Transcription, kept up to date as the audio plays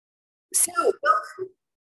So,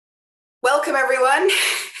 welcome everyone.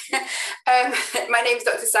 My name is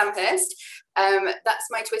Dr. Sam Hurst. That's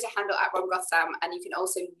my Twitter handle at RomGothSam, and you can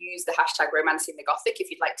also use the hashtag #RomancingTheGothic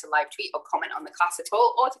if you'd like to live tweet or comment on the class at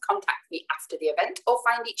all, or to contact me after the event or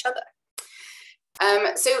find each other.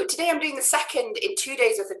 So today I'm doing the second in 2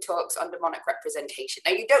 days worth of talks on demonic representation.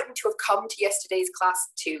 Now, you don't need to have come to yesterday's class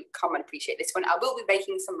to come and appreciate this one. I will be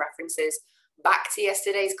making some references back to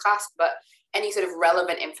yesterday's class, but any sort of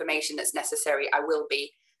relevant information that's necessary, I will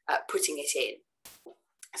be putting it in.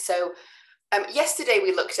 So yesterday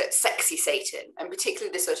we looked at sexy Satan, and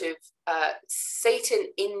particularly the sort of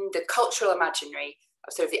Satan in the cultural imaginary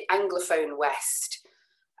of sort of the Anglophone West.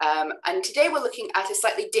 And today we're looking at a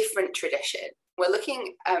slightly different tradition. We're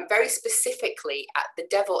looking very specifically at the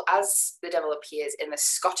devil as the devil appears in the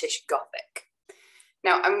Scottish Gothic.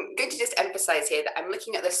 Now, I'm going to just emphasize here that I'm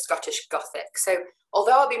looking at the Scottish Gothic. So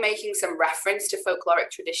although I'll be making some reference to folkloric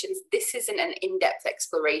traditions, this isn't an in-depth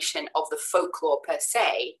exploration of the folklore per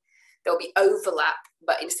se. There'll be overlap,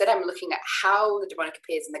 but instead I'm looking at how the demonic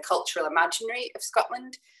appears in the cultural imaginary of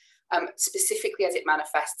Scotland, specifically as it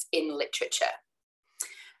manifests in literature.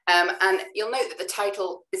 And you'll note that the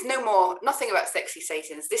title is nothing about sexy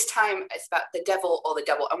Satans. This time it's about the devil or the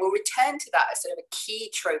devil, and we'll return to that as sort of a key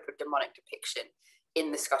trope of demonic depiction in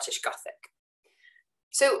the Scottish Gothic.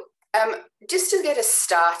 So just to get us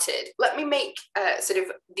started, let me make sort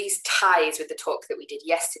of these ties with the talk that we did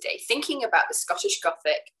yesterday, thinking about the Scottish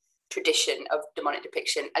Gothic tradition of demonic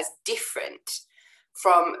depiction as different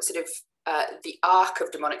from sort of the arc of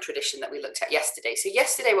demonic tradition that we looked at yesterday. So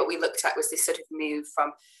yesterday what we looked at was this sort of move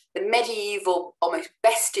from the medieval, almost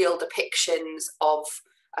bestial depictions of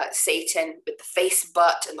Satan with the face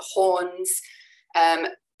butt and the horns,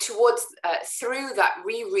 towards through that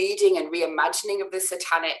rereading and reimagining of the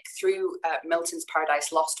satanic through Milton's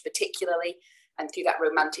Paradise Lost particularly, and through that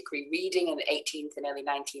romantic rereading in the 18th and early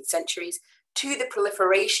 19th centuries, to the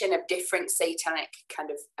proliferation of different satanic kind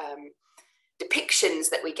of depictions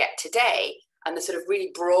that we get today, and the sort of really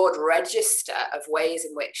broad register of ways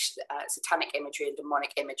in which satanic imagery and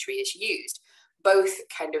demonic imagery is used, both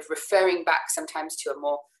kind of referring back sometimes to a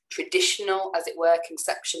more traditional, as it were,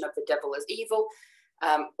 conception of the devil as evil,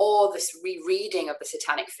 or this rereading of the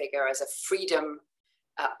satanic figure as a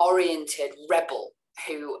freedom-oriented rebel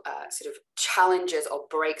who sort of challenges or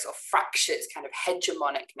breaks or fractures kind of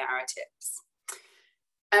hegemonic narratives.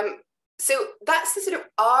 So that's the sort of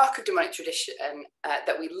arc of demonic tradition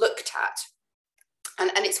that we looked at.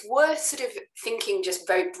 And it's worth sort of thinking just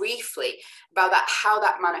very briefly about how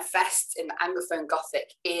that manifests in the Anglophone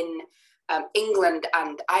Gothic in England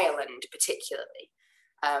and Ireland particularly,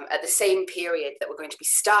 at the same period that we're going to be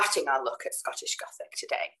starting our look at Scottish Gothic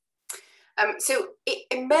today. So it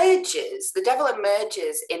emerges, the devil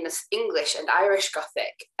emerges in this English and Irish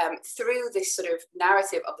Gothic through this sort of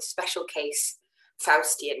narrative of the special case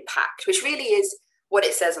Faustian pact, which really is what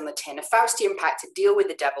it says on the tin, a Faustian pact to deal with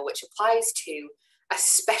the devil, which applies to a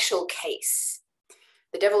special case.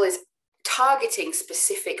 The devil is targeting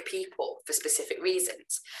specific people for specific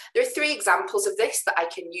reasons. There are 3 examples of this that I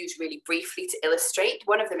can use really briefly to illustrate.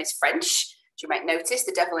 One of them is French, as you might notice,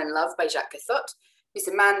 The Devil in Love by Jacques Gathot, who's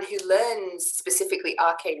a man who learns specifically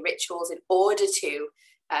arcane rituals in order to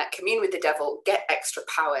commune with the devil, get extra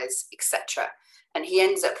powers, etc. And he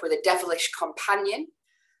ends up with a devilish companion.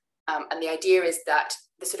 And the idea is that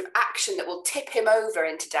the sort of action that will tip him over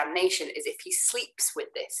into damnation is if he sleeps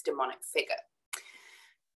with this demonic figure.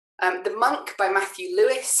 The Monk by Matthew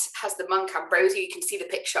Lewis has the monk Ambrosia, you can see the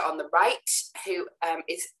picture on the right, who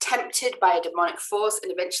is tempted by a demonic force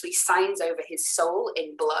and eventually signs over his soul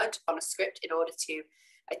in blood on a script in order to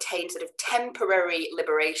attain sort of temporary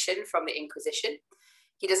liberation from the Inquisition.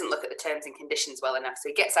 He doesn't look at the terms and conditions well enough, so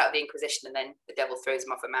he gets out of the Inquisition and then the devil throws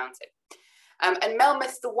him off a mountain. And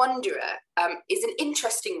Melmoth the Wanderer is an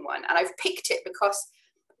interesting one, and I've picked it because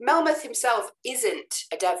Melmoth himself isn't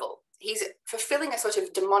a devil. He's fulfilling a sort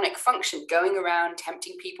of demonic function, going around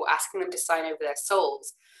tempting people, asking them to sign over their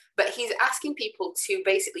souls, but he's asking people to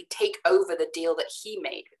basically take over the deal that he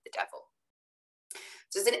made with the devil.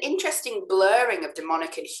 So there's an interesting blurring of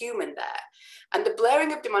demonic and human there. And the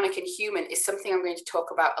blurring of demonic and human is something I'm going to talk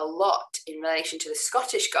about a lot in relation to the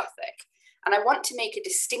Scottish Gothic. And I want to make a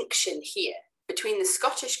distinction here between the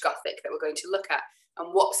Scottish Gothic that we're going to look at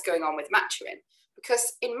and what's going on with Maturin.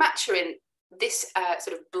 Because in Maturin, this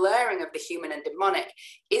sort of blurring of the human and demonic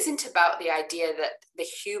isn't about the idea that the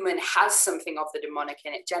human has something of the demonic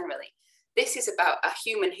in it generally. This is about a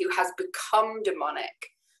human who has become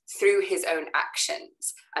demonic through his own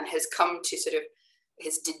actions and has come to sort of,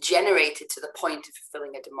 has degenerated to the point of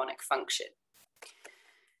fulfilling a demonic function.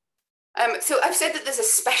 So I've said that there's a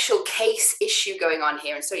special case issue going on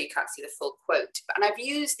here, and so you can't see the full quote. And I've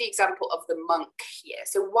used the example of the monk here.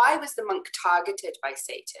 So why was the monk targeted by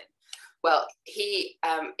Satan? Well, he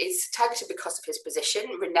is targeted because of his position,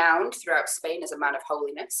 renowned throughout Spain as a man of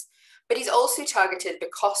holiness, but he's also targeted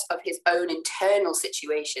because of his own internal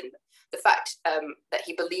situation, the fact that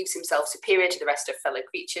he believes himself superior to the rest of fellow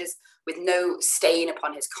creatures with no stain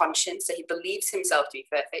upon his conscience. So he believes himself to be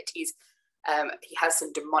perfect. He has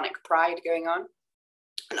some demonic pride going on.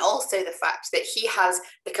 And also the fact that he has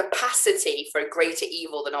the capacity for a greater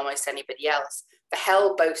evil than almost anybody else. For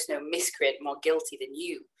hell boasts no miscreant more guilty than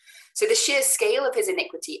you. So the sheer scale of his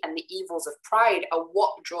iniquity and the evils of pride are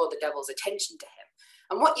what draw the devil's attention to him.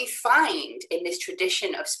 And what you find in this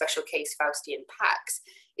tradition of special case Faustian pacts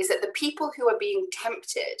is that the people who are being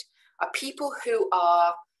tempted are people who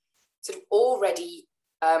are sort of already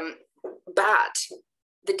bad.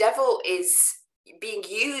 The devil is being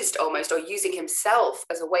used almost, or using himself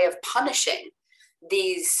as a way of punishing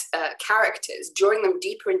these characters, drawing them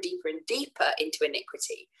deeper and deeper and deeper into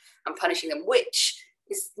iniquity and punishing them, which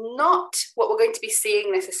is not what we're going to be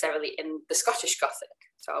seeing necessarily in the Scottish Gothic.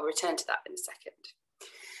 So I'll return to that in a second.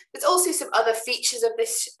 There's also some other features of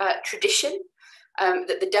this tradition,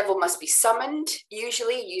 that the devil must be summoned,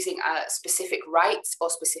 usually using specific rites or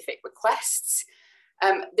specific requests.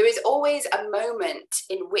 There is always a moment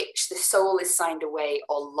in which the soul is signed away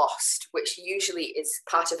or lost, which usually is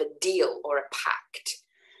part of a deal or a pact.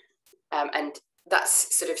 And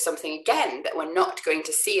that's sort of something, again, that we're not going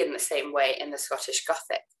to see in the same way in the Scottish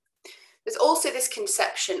Gothic. There's also this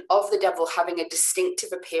conception of the devil having a distinctive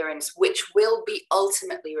appearance, which will be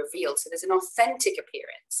ultimately revealed. So there's an authentic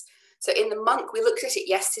appearance. So in the monk, we looked at it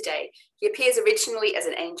yesterday. He appears originally as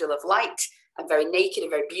an angel of light and very naked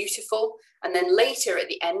and very beautiful. And then later at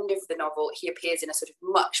the end of the novel, he appears in a sort of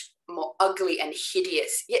much more ugly and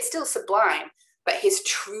hideous, yet still sublime, but his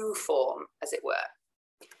true form, as it were.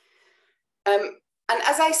 And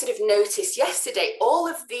as I sort of noticed yesterday, all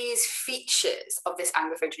of these features of this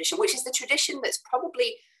Anglophone tradition, which is the tradition that's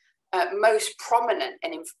probably most prominent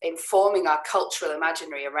in informing our cultural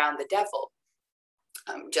imaginary around the devil,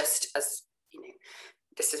 just as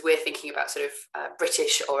we're thinking about sort of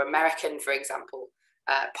British or American, for example,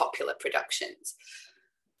 popular productions.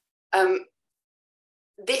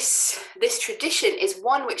 This tradition is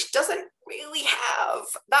one which doesn't really have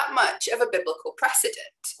that much of a biblical precedent.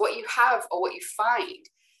 What you have, or what you find,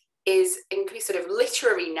 is increased sort of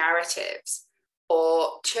literary narratives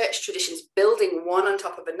or church traditions building one on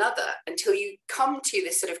top of another until you come to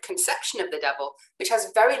this sort of conception of the devil, which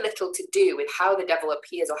has very little to do with how the devil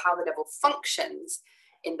appears or how the devil functions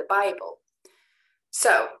in the Bible.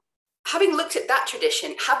 So, having looked at that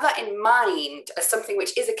tradition, have that in mind as something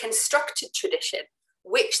which is a constructed tradition,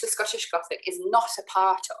 which the Scottish Gothic is not a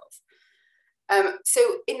part of. So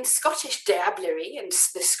in Scottish diablerie and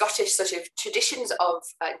the Scottish sort of traditions of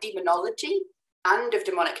demonology and of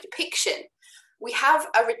demonic depiction, we have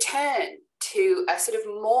a return to a sort of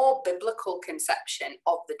more biblical conception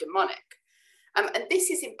of the demonic. And this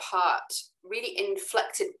is in part really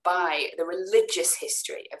inflected by the religious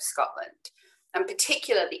history of Scotland, and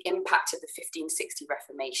particularly the impact of the 1560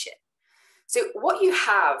 Reformation. So what you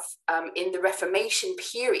have in the Reformation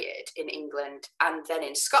period in England and then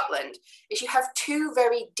in Scotland is you have two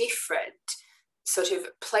very different sort of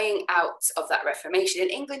playing out of that Reformation. In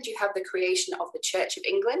England, you have the creation of the Church of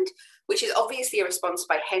England, which is obviously a response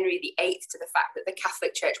by Henry VIII to the fact that the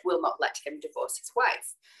Catholic Church will not let him divorce his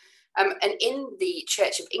wife. And in the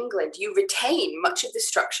Church of England, you retain much of the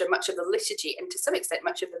structure, much of the liturgy, and to some extent,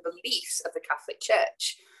 much of the beliefs of the Catholic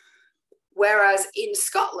Church. Whereas in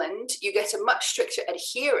Scotland, you get a much stricter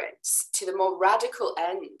adherence to the more radical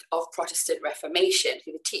end of Protestant Reformation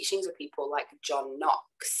through the teachings of people like John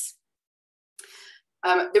Knox.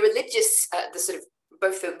 Both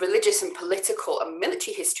the religious and political and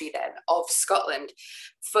military history then of Scotland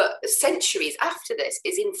for centuries after this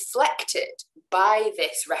is inflected by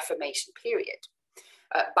this Reformation period,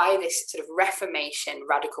 by this sort of Reformation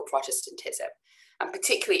radical Protestantism, and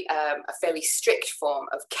particularly a fairly strict form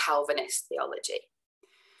of Calvinist theology.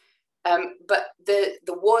 But the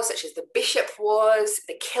wars such as the Bishop Wars,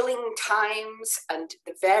 the Killing Times, and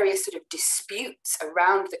the various sort of disputes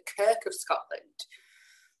around the Kirk of Scotland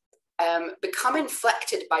become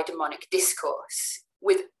inflected by demonic discourse,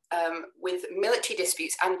 with military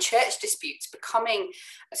disputes and church disputes becoming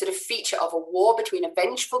a sort of feature of a war between a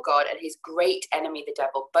vengeful God and his great enemy, the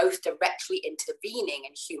devil, both directly intervening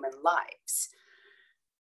in human lives.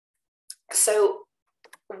 So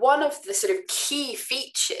one of the sort of key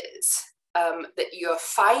features that you're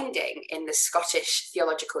finding in the Scottish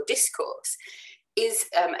theological discourse is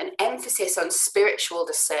an emphasis on spiritual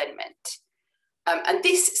discernment. And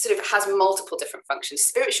this sort of has multiple different functions.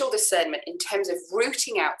 Spiritual discernment in terms of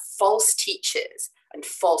rooting out false teachers and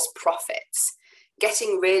false prophets,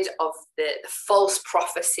 getting rid of the false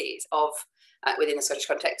prophecies of, within the Scottish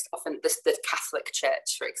context, often the Catholic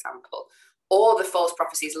Church, for example, or the false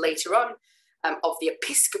prophecies later on of the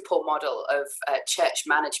episcopal model of church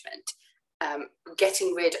management,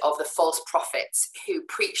 getting rid of the false prophets who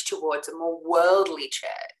preach towards a more worldly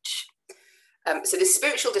church. So the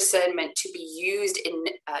spiritual discernment to be used in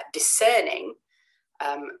discerning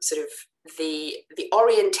sort of the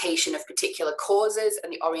orientation of particular causes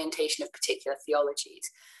and the orientation of particular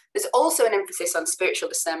theologies. There's also an emphasis on spiritual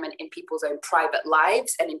discernment in people's own private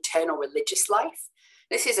lives and internal religious life.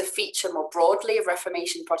 This is a feature more broadly of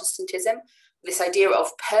Reformation Protestantism, this idea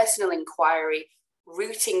of personal inquiry,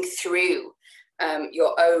 rooting through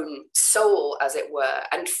your own soul, as it were,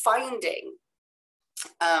 and finding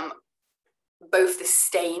both the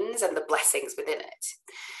stains and the blessings within it.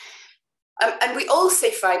 And we also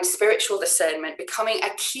find spiritual discernment becoming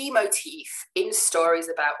a key motif in stories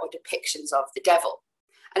about or depictions of the devil.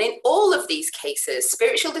 And in all of these cases,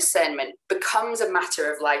 spiritual discernment becomes a matter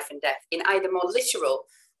of life and death in either more literal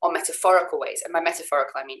or metaphorical ways. And by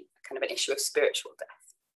metaphorical, I mean kind of an issue of spiritual death.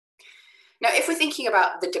 Now, if we're thinking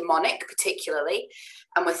about the demonic particularly,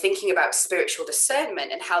 and we're thinking about spiritual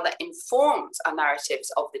discernment and how that informs our narratives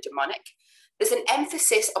of the demonic, there's an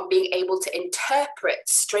emphasis on being able to interpret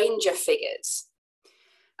stranger figures.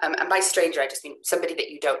 And by stranger, I just mean somebody that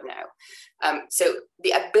you don't know. So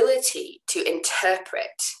the ability to interpret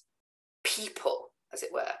people, as it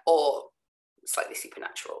were, or slightly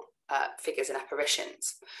supernatural figures and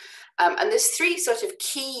apparitions. And there's three sort of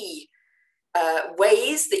key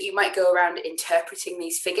ways that you might go around interpreting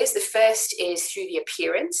these figures. The first is through the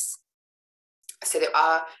appearance. So there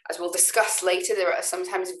are, as we'll discuss later, there are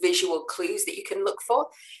sometimes visual clues that you can look for.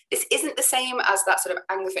 This isn't the same as that sort of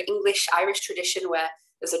Anglophone English, Irish tradition where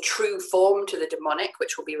there's a true form to the demonic,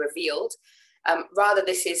 which will be revealed. Rather,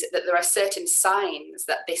 this is that there are certain signs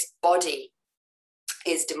that this body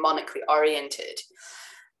is demonically oriented.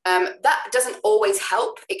 That doesn't always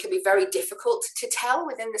help. It can be very difficult to tell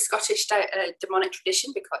within the Scottish demonic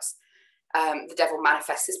tradition because the devil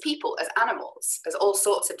manifests as people, as animals, as all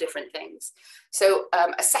sorts of different things. So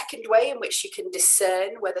a second way in which you can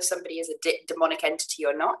discern whether somebody is a demonic entity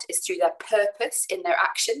or not is through their purpose in their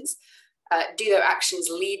actions. Do their actions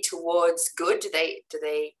lead towards good? Do they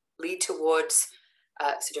lead towards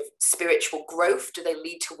sort of spiritual growth? Do they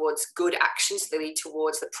lead towards good actions? Do they lead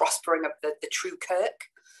towards the prospering of the true kirk?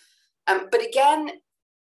 But again,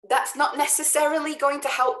 that's not necessarily going to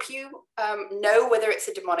help you know whether it's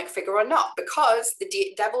a demonic figure or not, because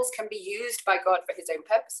the devils can be used by God for his own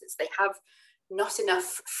purposes. They have not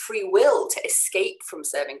enough free will to escape from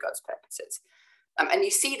serving God's purposes. And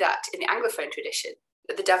you see that in the Anglophone tradition,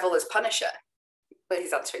 that the devil is punisher. Well,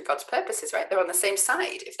 he's answering God's purposes, right? They're on the same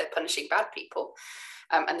side if they're punishing bad people.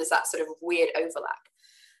 And there's that sort of weird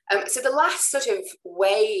overlap. So the last sort of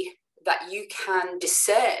way that you can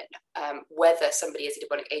discern whether somebody is a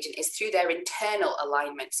demonic agent is through their internal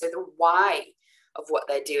alignment. So the why of what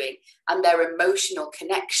they're doing and their emotional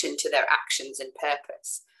connection to their actions and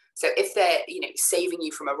purpose. So if they're, saving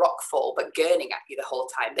you from a rock fall, but gurning at you the whole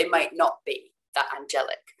time, they might not be that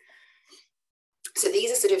angelic. So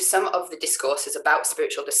these are sort of some of the discourses about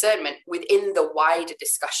spiritual discernment within the wider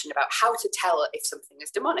discussion about how to tell if something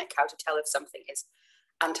is demonic, how to tell if something is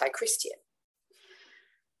anti-Christian.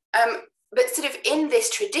 But sort of in this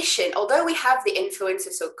tradition, although we have the influence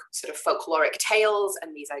of sort of folkloric tales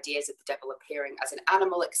and these ideas of the devil appearing as an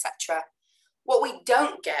animal, etc., what we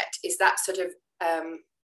don't get is that sort of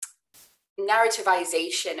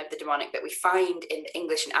narrativization of the demonic that we find in the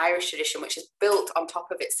English and Irish tradition, which is built on top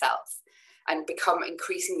of itself and become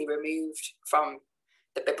increasingly removed from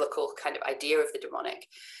the biblical kind of idea of the demonic.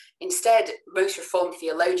 Instead, most Reformed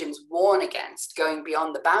theologians warn against going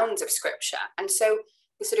beyond the bounds of Scripture. And so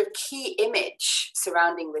the sort of key image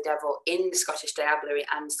surrounding the devil in the Scottish Diablerie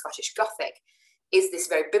and Scottish Gothic is this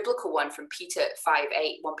very biblical one from Peter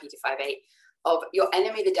 5:8, 1 Peter 5:8, of your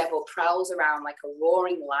enemy, the devil, prowls around like a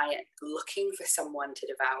roaring lion looking for someone to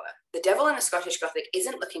devour. The devil in the Scottish Gothic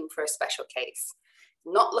isn't looking for a special case,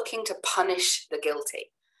 not looking to punish the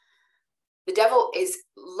guilty. The devil is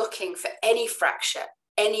looking for any fracture,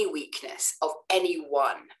 any weakness of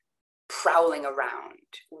anyone, prowling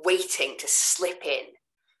around, waiting to slip in.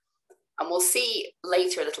 And we'll see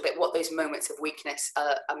later a little bit what those moments of weakness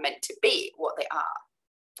are meant to be, what they are.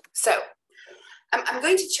 So I'm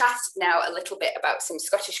going to chat now a little bit about some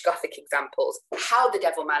Scottish Gothic examples, how the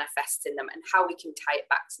devil manifests in them, and how we can tie it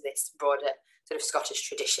back to this broader sort of Scottish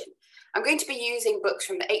tradition. I'm going to be using books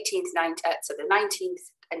from the 19th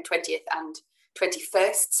and 20th and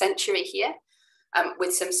 21st century here,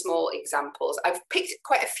 with some small examples. I've picked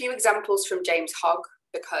quite a few examples from James Hogg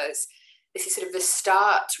because this is sort of the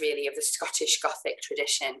start, really, of the Scottish Gothic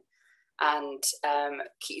tradition, and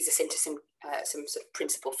keys us into some sort of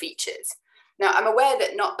principal features. Now, I'm aware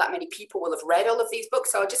that not that many people will have read all of these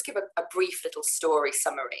books, so I'll just give a brief little story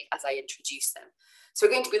summary as I introduce them. So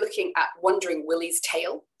we're going to be looking at Wandering Willie's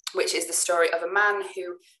Tale, which is the story of a man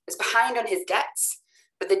who is behind on his debts,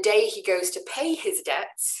 but the day he goes to pay his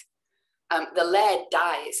debts, the laird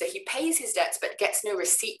dies. So he pays his debts but gets no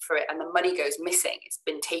receipt for it, and the money goes missing. It's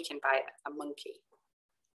been taken by a monkey.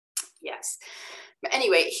 Yes. But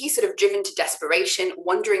anyway, he's sort of driven to desperation,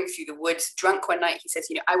 wandering through the woods, drunk one night. He says,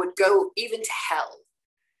 you know, I would go even to hell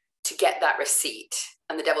to get that receipt.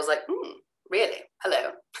 And the devil's like, really?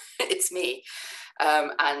 Hello, it's me.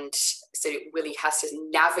 And so Willie has to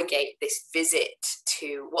navigate this visit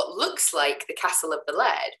to what looks like the castle of the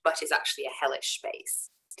laird, but is actually a hellish space.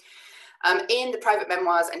 In the private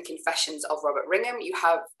memoirs and confessions of Robert Ringham, you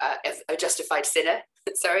have a justified sinner,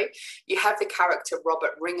 sorry, you have the character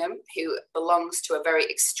Robert Ringham, who belongs to a very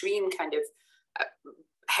extreme kind of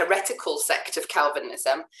heretical sect of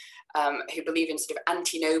Calvinism, who believe in sort of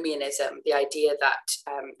antinomianism, the idea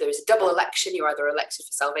that there is a double election, you're either elected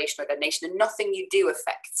for salvation or damnation, and nothing you do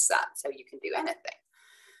affects that, so you can do anything.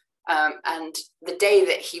 And the day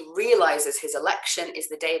that he realizes his election is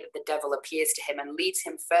the day that the devil appears to him and leads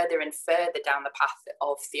him further and further down the path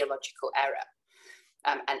of theological error,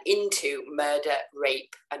 and into murder,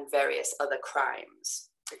 rape, and various other crimes.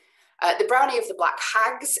 The Brownie of the Black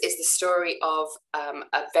Hags is the story of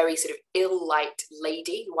a very sort of ill-liked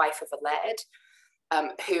lady, wife of a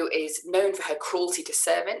laird, who is known for her cruelty to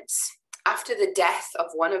servants. After the death of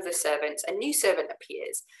one of the servants, a new servant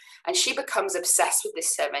appears, and she becomes obsessed with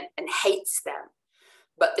this servant and hates them.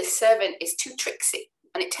 But this servant is too tricksy,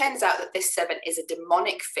 and it turns out that this servant is a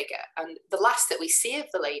demonic figure, and the last that we see of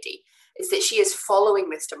the lady is that she is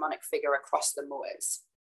following this demonic figure across the moors.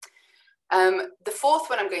 The fourth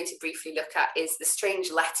one I'm going to briefly look at is The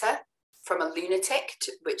Strange Letter from a Lunatic,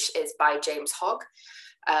 which is by James Hogg.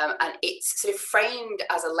 And it's sort of framed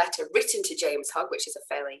as a letter written to James Hogg, which is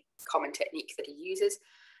a fairly common technique that he uses,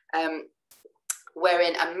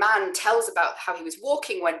 wherein a man tells about how he was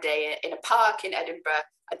walking one day in a park in Edinburgh.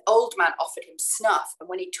 An old man offered him snuff, and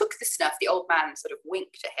when he took the snuff, the old man sort of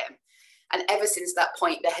winked at him. And ever since that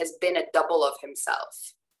point, there has been a double of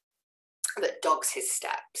himself that dogs his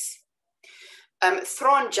steps.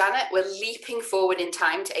 Thrawn Janet, we're leaping forward in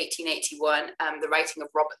time to 1881, the writing of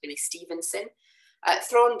Robert Louis Stevenson.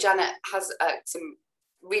 Thrawn Janet has some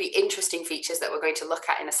really interesting features that we're going to look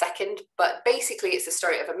at in a second, but basically it's the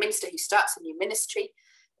story of a minister who starts a new ministry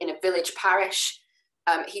in a village parish.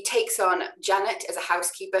 He takes on Janet as a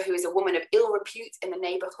housekeeper who is a woman of ill repute in the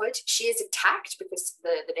neighbourhood. She is attacked because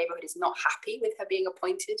the neighbourhood is not happy with her being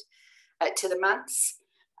appointed to the manse.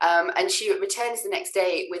 And she returns the next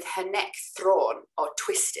day with her neck thrawn or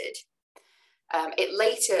twisted. It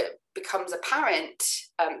later becomes apparent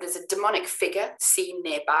there's a demonic figure seen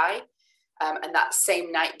nearby, and that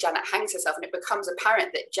same night Janet hangs herself, and it becomes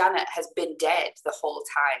apparent that Janet has been dead the whole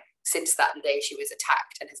time since that day she was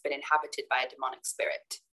attacked and has been inhabited by a demonic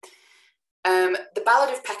spirit. The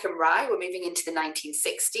Ballad of Peckham Rye, we're moving into the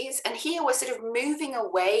 1960s, and here we're sort of moving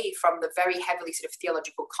away from the very heavily sort of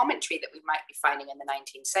theological commentary that we might be finding in the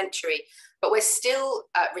 19th century, but we're still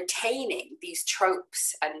retaining these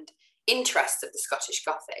tropes and interests of the Scottish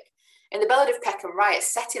Gothic. In the Ballad of Peckham Rye,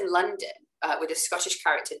 it's set in London with a Scottish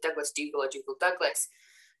character, Douglas Dougal or Dougal Douglas,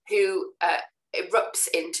 who erupts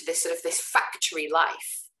into this sort of this factory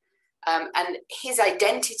life. And his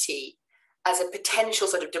identity as a potential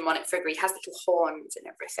sort of demonic figure, he has little horns and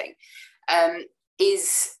everything,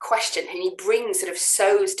 is questioned, and he brings sort of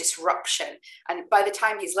sows disruption. And by the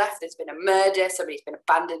time he's left, there's been a murder, somebody's been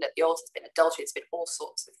abandoned at the altar, there's been adultery, there's been all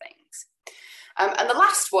sorts of things. And the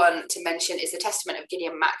last one to mention is The Testament of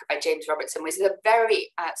Gideon Mac by James Robertson, which is a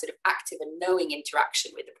very sort of active and knowing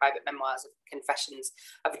interaction with the private memoirs of Confessions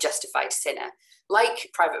of a Justified Sinner. Like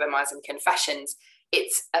private memoirs and confessions,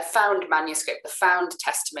 it's a found manuscript, the found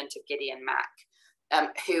testament of Gideon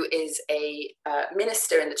Mac, who is a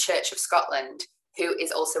minister in the Church of Scotland, who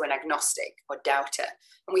is also an agnostic or doubter.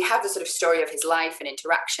 And we have the sort of story of his life and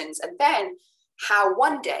interactions, and then how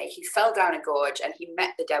one day he fell down a gorge and he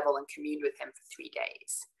met the devil and communed with him for 3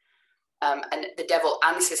 days. And the devil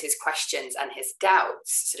answers his questions and his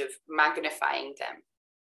doubts, sort of magnifying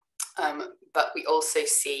them. But we also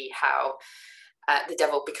see how the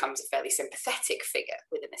devil becomes a fairly sympathetic figure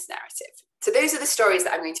within this narrative. So those are the stories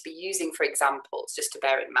that I'm going to be using for examples, just to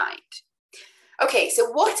bear in mind. Okay, so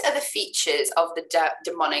what are the features of the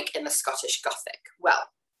demonic in the Scottish Gothic? Well,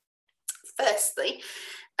 firstly,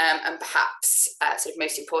 and perhaps sort of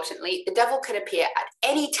most importantly, the devil can appear at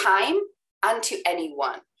any time and to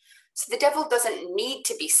anyone. So the devil doesn't need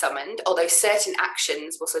to be summoned, although certain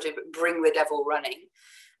actions will sort of bring the devil running.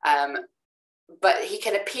 But he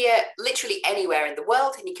can appear literally anywhere in the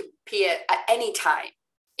world, and he can appear at any time.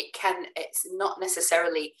 It's not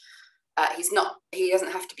necessarily, he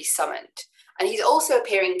doesn't have to be summoned. And he's also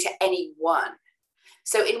appearing to anyone.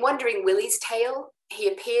 So in Wandering Willie's tale, he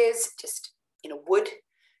appears just in a wood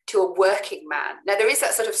to a working man. Now there is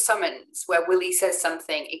that sort of summons where Willie says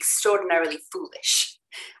something extraordinarily foolish.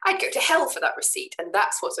 I'd go to hell for that receipt. And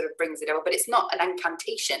that's what sort of brings the devil, but it's not an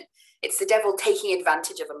incantation. It's the devil taking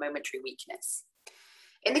advantage of a momentary weakness.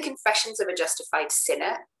 In the Confessions of a Justified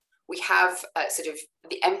Sinner, we have sort of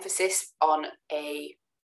the emphasis on a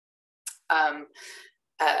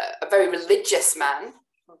very religious man,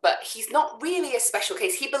 but he's not really a special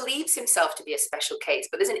case. He believes himself to be a special case,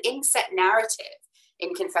 but there's an inset narrative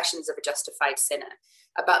in Confessions of a Justified Sinner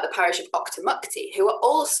about the parish of Auchtermuchty, who are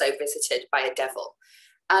also visited by a devil.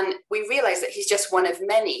 And we realize that he's just one of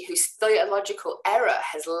many whose theological error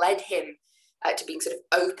has led him to being sort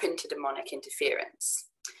of open to demonic interference.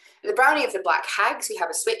 In the Brownie of the Black Hags, we have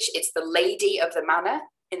a switch. It's the lady of the manor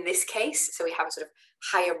in this case. So we have a sort of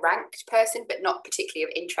higher ranked person, but not particularly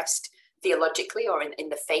of interest theologically or in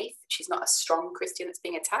the faith. She's not a strong Christian that's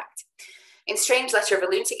being attacked. In Strange Letter of a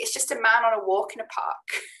Lunatic, it's just a man on a walk in a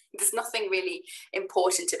park. There's nothing really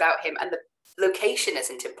important about him, and the location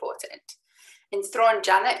isn't important. In Thrawn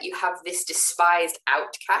Janet, you have this despised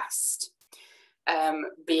outcast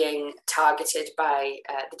being targeted by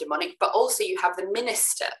the demonic, but also you have the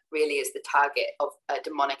minister really as the target of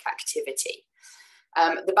demonic activity.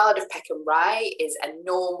 The Ballad of Peckham Rye is a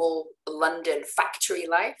normal London factory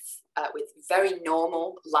life with very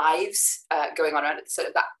normal lives going on around it. So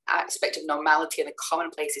that aspect of normality and the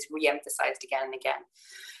commonplace is re-emphasized again and again.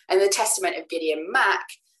 And the Testament of Gideon Mack,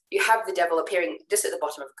 you have the devil appearing just at the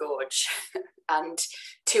bottom of Gorge and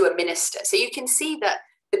to a minister. So you can see that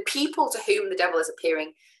the people to whom the devil is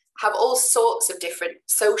appearing have all sorts of different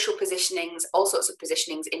social positionings, all sorts of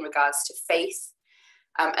positionings in regards to faith.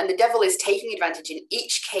 And the devil is taking advantage in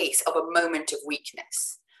each case of a moment of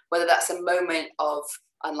weakness, whether that's a moment of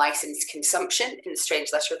unlicensed consumption in the Strange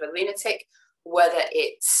Letter of a Lunatic, whether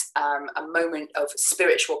it's a moment of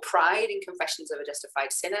spiritual pride in Confessions of a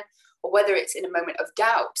Justified Sinner, or whether it's in a moment of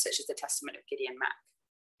doubt, such as the Testament of Gideon Mack.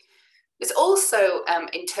 There's also,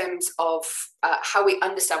 in terms of how we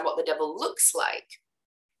understand what the devil looks like,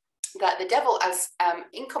 that the devil as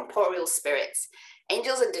incorporeal spirits,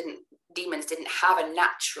 angels and demons didn't have a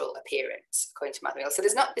natural appearance, according to Muriel. So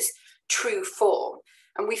there's not this true form.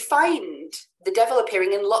 And we find the devil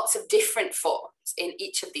appearing in lots of different forms in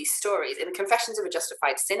each of these stories. In the Confessions of a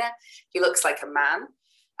Justified Sinner, he looks like a man.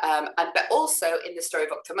 But also in the story of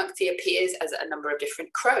Auchtermuchty appears as a number of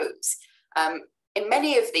different crows. In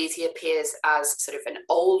many of these, he appears as sort of an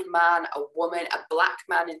old man, a woman, a black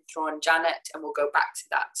man in Thrawn Janet, and we'll go back to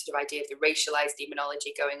that sort of idea of the racialized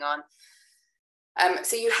demonology going on.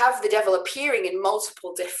 So you have the devil appearing in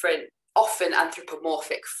multiple different, often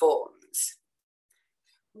anthropomorphic forms.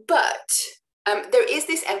 But there is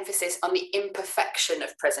this emphasis on the imperfection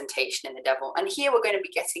of presentation in the devil. And here we're going to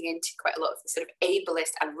be getting into quite a lot of the sort of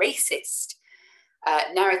ableist and racist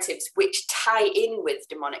narratives which tie in with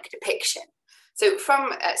demonic depiction. So from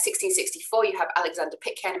 1664, you have Alexander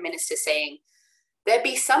Pitcairn, a minister, saying, "There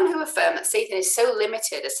be some who affirm that Satan is so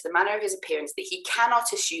limited as to the manner of his appearance that he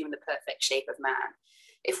cannot assume the perfect shape of man.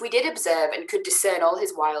 If we did observe and could discern all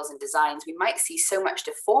his wiles and designs, we might see so much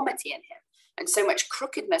deformity in him, and so much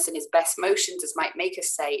crookedness in his best motions as might make us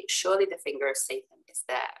say, surely the finger of Satan is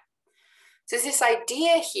there." So there's this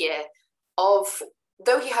idea here of,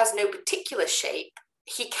 though he has no particular shape,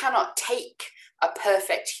 he cannot take a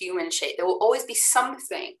perfect human shape. There will always be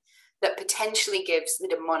something that potentially gives the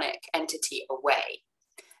demonic entity away.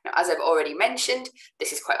 Now, as I've already mentioned,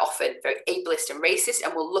 this is quite often very ableist and racist,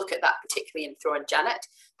 and we'll look at that particularly in Thrawn Janet.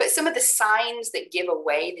 But some of the signs that give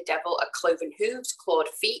away the devil are cloven hooves, clawed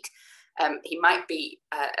feet. He might be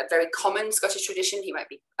a very common Scottish tradition. He might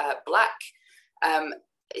be black.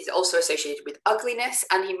 It's also associated with ugliness,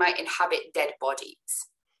 and he might inhabit dead bodies.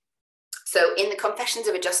 So in the Confessions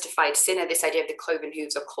of a Justified Sinner, this idea of the cloven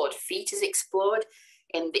hooves or clawed feet is explored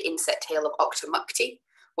in the inset tale of Auchtermuchty,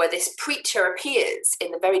 where this preacher appears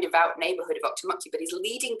in the very devout neighborhood of Auchtermuchty, but he's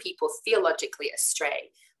leading people theologically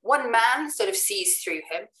astray One man sort of sees through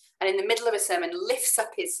him, and in the middle of a sermon lifts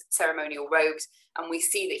up his ceremonial robes, and we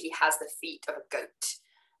see that he has the feet of a goat,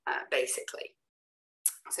 basically.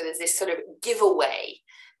 So there's this sort of giveaway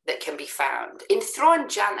that can be found. In Thrawn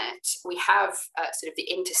Janet, we have sort of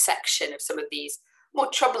the intersection of some of these more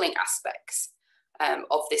troubling aspects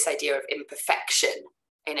of this idea of imperfection,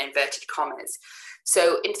 in inverted commas.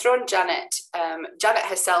 So in Thrawn Janet, Janet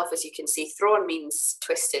herself, as you can see, Thrawn means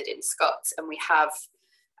twisted in Scots, and we have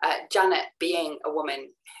Janet being a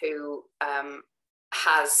woman who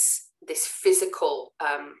has this physical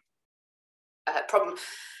problem.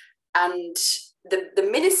 And the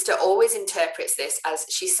minister always interprets this as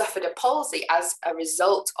she suffered a palsy as a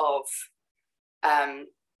result of the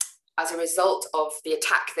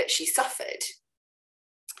attack that she suffered.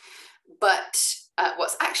 But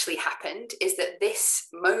what's actually happened is that this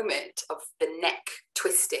moment of the neck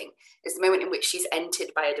twisting is the moment in which she's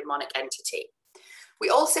entered by a demonic entity. We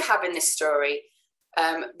also have in this story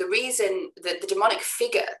the reason that the demonic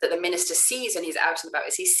figure that the minister sees when he's out and about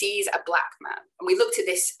is he sees a black man. And we looked at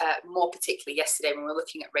this more particularly yesterday when we were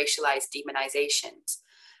looking at racialized demonizations.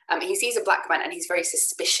 He sees a black man and he's very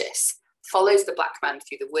suspicious, follows the black man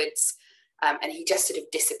through the woods, and he just sort of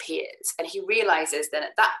disappears. And he realizes then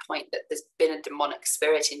at that point that there's been a demonic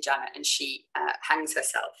spirit in Janet, and she hangs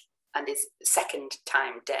herself and is second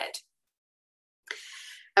time dead.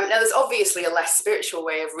 Now, there's obviously a less spiritual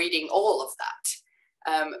way of reading all of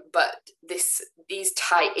that, but these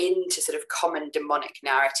tie into sort of common demonic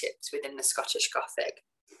narratives within the Scottish Gothic.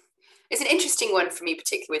 It's an interesting one for me,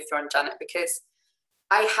 particularly with Thrawn Janet, because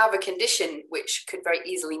I have a condition which could very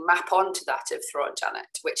easily map onto that of Thrawn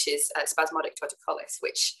Janet, which is spasmodic torticollis,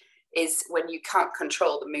 which is when you can't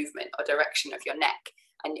control the movement or direction of your neck.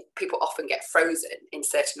 And people often get frozen in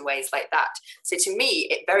certain ways like that. So to me,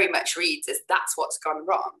 it very much reads as that's what's gone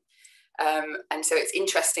wrong. And so it's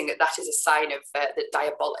interesting that that is a sign of the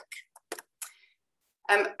diabolic.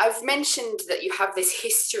 I've mentioned that you have this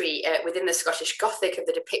history within the Scottish Gothic of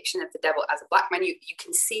the depiction of the devil as a black man. You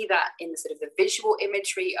can see that in the sort of the visual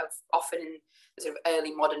imagery of often in the sort of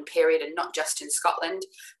early modern period, and not just in Scotland,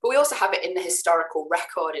 but we also have it in the historical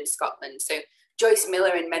record in Scotland. So Joyce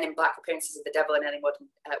Miller in Men in Black, Appearances of the Devil in Early Modern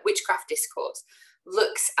Witchcraft Discourse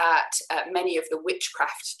looks at many of the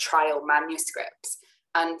witchcraft trial manuscripts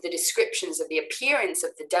and the descriptions of the appearance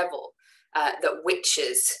of the devil that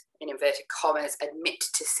witches, in inverted commas, admit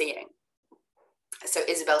to seeing. So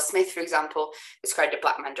Isabel Smith, for example, described a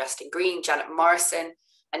black man dressed in green. Janet Morrison,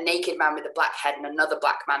 a naked man with a black head and another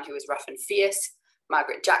black man who was rough and fierce.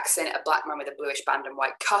 Margaret Jackson, a black man with a bluish band and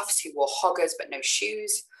white cuffs who wore hoggers but no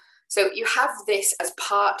shoes. So you have this as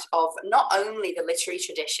part of not only the literary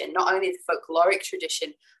tradition, not only the folkloric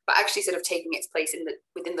tradition, but actually sort of taking its place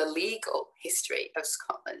within the legal history of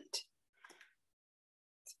Scotland.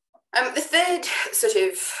 The third sort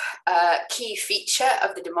of key feature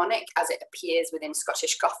of the demonic as it appears within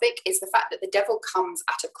Scottish Gothic is the fact that the devil comes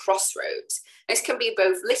at a crossroads. This can be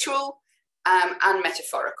both literal and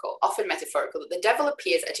metaphorical, often metaphorical, that the devil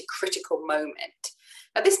appears at a critical moment.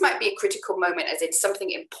 Now, this might be a critical moment as in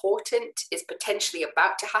something important is potentially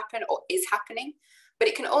about to happen or is happening, but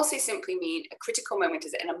it can also simply mean a critical moment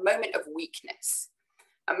as in a moment of weakness,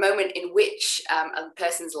 a moment in which a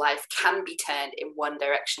person's life can be turned in one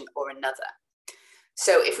direction or another.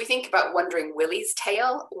 So if we think about Wandering Willie's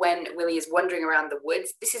tale, when Willie is wandering around the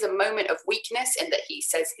woods, this is a moment of weakness in that he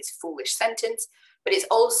says his foolish sentence, but it's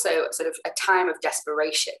also sort of a time of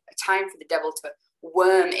desperation, a time for the devil to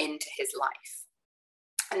worm into his life.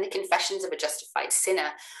 In the Confessions of a Justified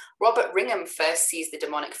Sinner, Robert Ringham first sees the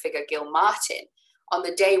demonic figure Gil Martin on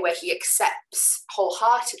the day where he accepts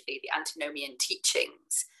wholeheartedly the antinomian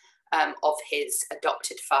teachings of his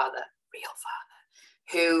adopted father, real father,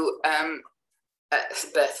 who,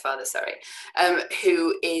 birth father, sorry,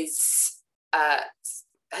 who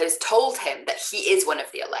has told him that he is one of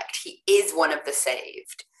the elect, he is one of the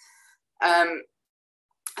saved. And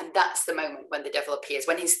that's the moment when the devil appears,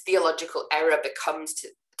 when his theological error becomes to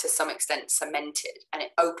some extent cemented, and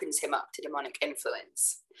it opens him up to demonic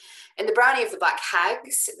influence. In the Brownie of the Black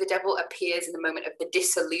Hags, the devil appears in the moment of the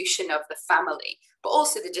dissolution of the family, but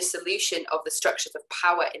also the dissolution of the structures of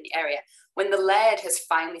power in the area, when the laird has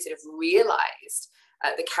finally sort of realized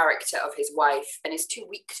the character of his wife and is too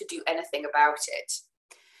weak to do anything about it.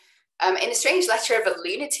 In A Strange Letter of a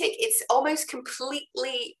Lunatic, it's almost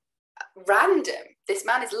completely random. This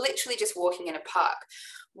man is literally just walking in a park.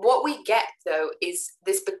 What we get, though, is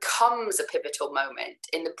this becomes a pivotal moment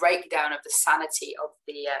in the breakdown of the sanity of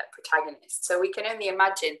the protagonist. So we can only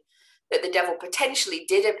imagine that the devil potentially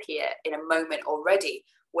did appear in a moment already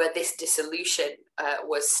where this dissolution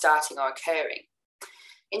was starting or occurring.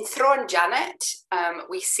 In Thrawn Janet,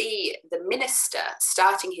 we see the minister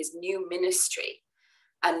starting his new ministry,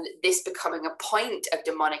 and this becoming a point of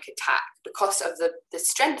demonic attack because of the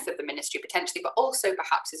strength of the ministry potentially, but also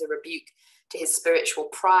perhaps as a rebuke to his spiritual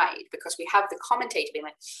pride, because we have the commentator being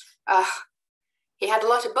like, he had a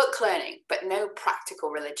lot of book learning, but no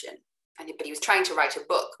practical religion. But he was trying to write a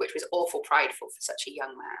book, which was awful prideful for such a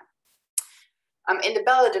young man. In the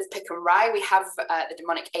Ballad of Pick and Rye, we have the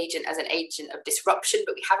demonic agent as an agent of disruption,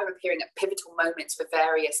 but we have him appearing at pivotal moments for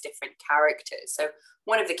various different characters. So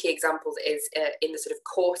one of the key examples is in the sort of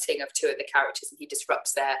courting of two of the characters, and he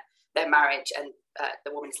disrupts their marriage, and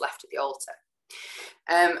the woman is left at the altar.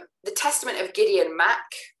 The Testament of Gideon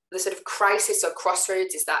Mack, the sort of crisis or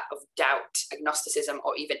crossroads is that of doubt, agnosticism,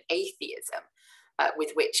 or even atheism,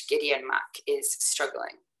 with which Gideon Mack is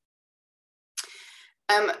struggling.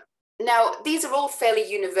 Now, these are all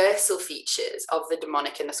fairly universal features of the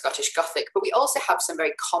demonic in the Scottish Gothic, but we also have some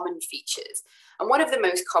very common features. And one of the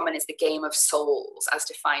most common is the game of souls, as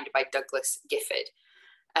defined by Douglas Gifford,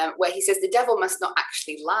 where he says the devil must not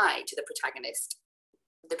actually lie to the protagonist.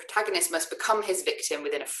 The protagonist must become his victim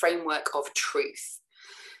within a framework of truth.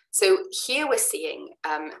 So here we're seeing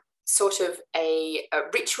sort of a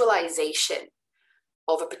ritualization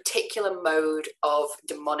of a particular mode of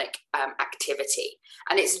demonic activity.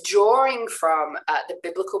 And it's drawing from the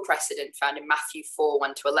biblical precedent found in Matthew 4,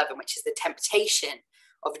 1-11, which is the temptation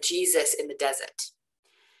of Jesus in the desert.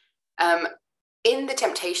 In the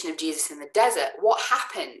temptation of Jesus in the desert, what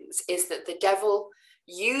happens is that the devil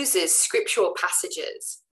uses scriptural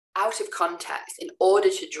passages out of context in order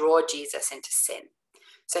to draw Jesus into sin.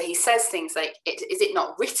 So he says things like, is it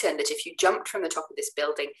not written that if you jumped from the top of this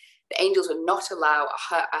building, the angels would not allow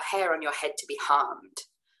a hair on your head to be harmed?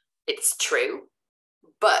 It's true.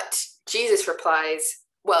 But Jesus replies,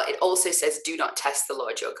 well, it also says, do not test the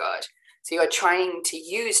Lord your God. So you are trying to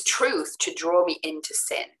use truth to draw me into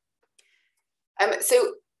sin.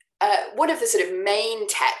 One of the sort of main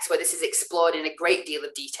texts where this is explored in a great deal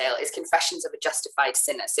of detail is Confessions of a Justified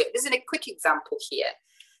Sinner. So this is a quick example here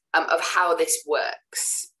of how this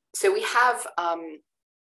works. So we have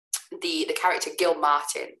the character Gil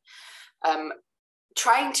Martin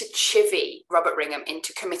trying to chivvy Robert Ringham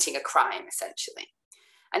into committing a crime, essentially.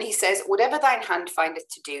 And he says, whatever thine hand findeth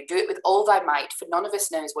to do, do it with all thy might, for none of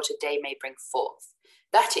us knows what a day may bring forth.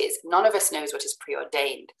 That is, none of us knows what is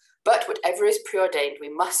preordained, but whatever is preordained we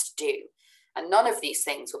must do, and none of these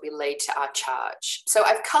things will be laid to our charge. So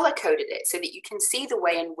I've color-coded it so that you can see the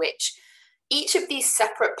way in which each of these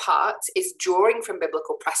separate parts is drawing from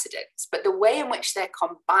biblical precedents, but the way in which they're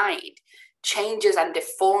combined changes and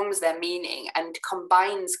deforms their meaning and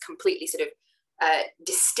combines completely sort of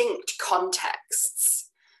distinct contexts.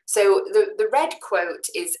 So the red quote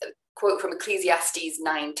is a quote from Ecclesiastes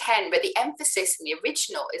 9:10, but the emphasis in the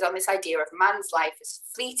original is on this idea of man's life is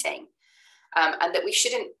fleeting, and that we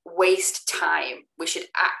shouldn't waste time, we should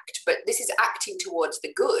act, but this is acting towards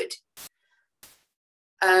the good.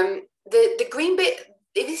 The green bit,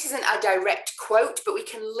 this isn't a direct quote, but we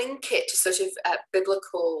can link it to sort of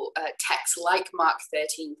biblical texts like Mark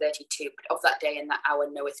 13:32, of that day and that hour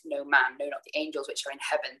knoweth no man, no, not the angels which are in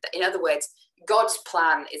heaven. In other words, God's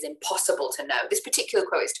plan is impossible to know. This particular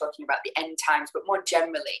quote is talking about the end times, but more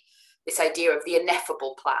generally, this idea of the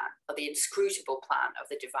ineffable plan or the inscrutable plan of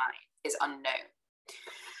the divine is unknown.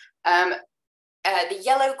 The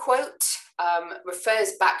yellow quote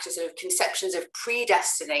refers back to sort of conceptions of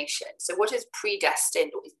predestination. So what is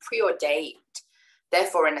predestined or is preordained,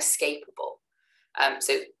 therefore inescapable?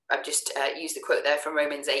 So I've just used the quote there from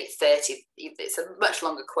Romans 8:30. It's a much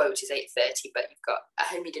longer quote, is 8:30, but you've got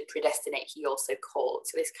whom he did predestinate, he also called.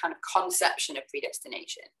 So this kind of conception of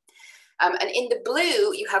predestination. And in the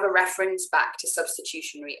blue, you have a reference back to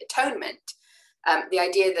substitutionary atonement. The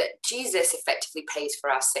idea that Jesus effectively pays for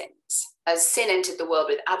our sins. As sin entered the world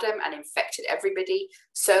with Adam and infected everybody,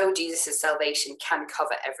 so Jesus' salvation can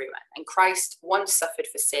cover everyone. And Christ once suffered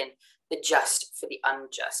for sin, the just for the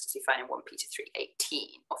unjust, as we find in 1 Peter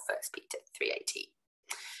 3:18 or 1 Peter 3:18.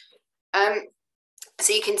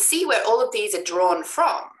 So you can see where all of these are drawn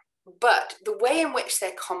from, but the way in which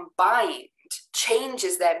they're combined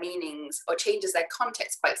changes their meanings or changes their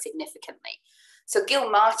context quite significantly. So Gil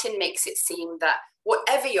Martin makes it seem that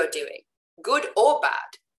whatever you're doing, good or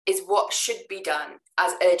bad, is what should be done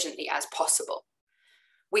as urgently as possible.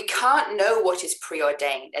 We can't know what is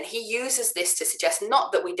preordained, and he uses this to suggest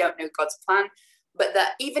not that we don't know God's plan, but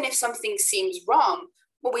that even if something seems wrong,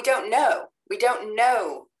 well, we don't know. We don't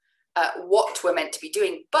know what we're meant to be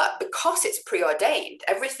doing, but because it's preordained,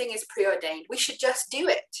 everything is preordained, we should just do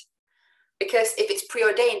it. Because if it's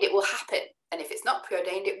preordained, it will happen, and if it's not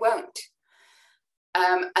preordained, it won't.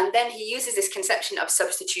 And then he uses this conception of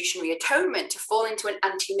substitutionary atonement to fall into an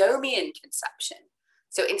antinomian conception.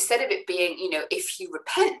 So instead of it being, you know, if you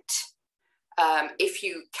repent, if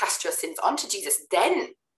you cast your sins onto Jesus, then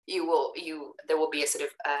there will be a sort of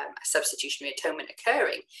a substitutionary atonement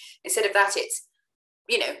occurring. Instead of that, it's,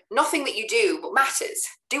 you know, nothing that you do matters.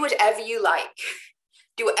 Do whatever you like.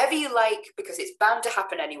 Do whatever you like, because it's bound to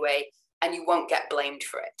happen anyway, and you won't get blamed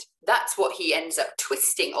for it. That's what he ends up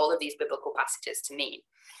twisting all of these biblical passages to mean.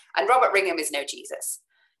 And Robert Ringham is no Jesus,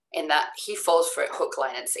 in that he falls for it hook,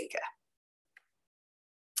 line, and sinker.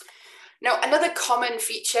 Now, another common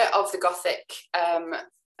feature of the Gothic,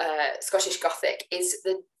 Scottish Gothic, is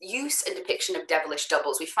the use and depiction of devilish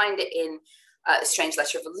doubles. We find it in The Strange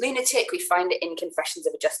Letter of a Lunatic, we find it in Confessions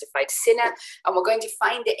of a Justified Sinner, and we're going to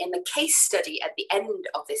find it in the case study at the end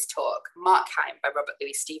of this talk, Markheim by Robert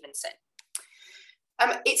Louis Stevenson.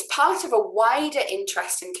 It's part of a wider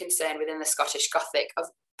interest and concern within the Scottish Gothic of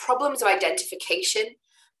problems of identification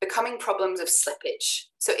becoming problems of slippage.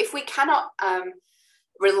 So if we cannot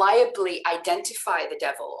reliably identify the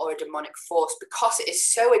devil or a demonic force because it is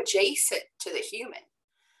so adjacent to the human,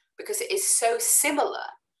 because it is so similar,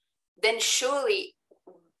 then surely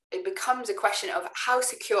it becomes a question of how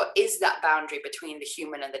secure is that boundary between the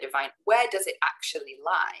human and the divine? Where does it actually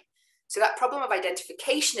lie? So that problem of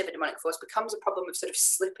identification of a demonic force becomes a problem of sort of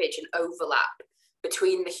slippage and overlap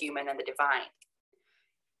between the human and the divine.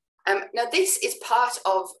 Now, this is part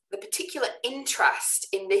of the particular interest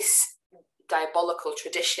in this diabolical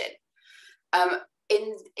tradition,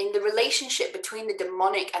 in the relationship between the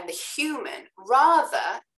demonic and the human,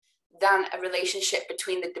 rather than a relationship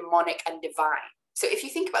between the demonic and divine. So if you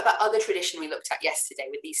think about that other tradition we looked at yesterday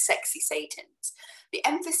with these sexy satans, the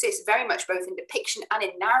emphasis very much both in depiction and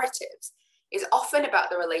in narratives is often about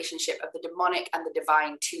the relationship of the demonic and the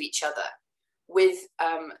divine to each other, with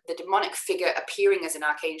the demonic figure appearing as an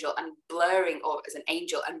archangel and blurring, or as an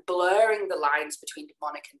angel, and blurring the lines between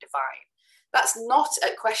demonic and divine. That's not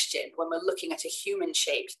a question when we're looking at a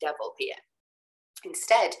human-shaped devil here.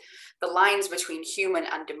 Instead, the lines between human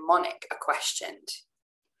and demonic are questioned.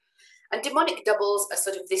 And demonic doubles are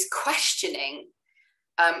sort of this questioning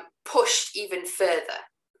pushed even further.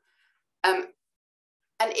 And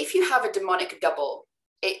if you have a demonic double,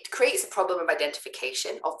 it creates a problem of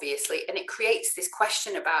identification, obviously, and it creates this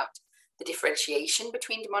question about the differentiation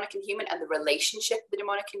between demonic and human and the relationship of the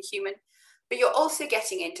demonic and human. But you're also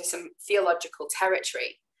getting into some theological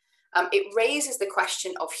territory. It raises the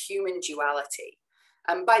question of human duality.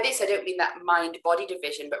 By this, I don't mean that mind-body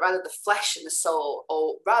division, but rather the flesh and the soul,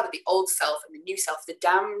 or rather the old self and the new self, the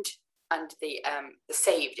damned and the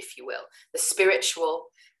saved, if you will, the spiritual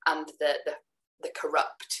and the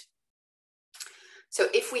corrupt. So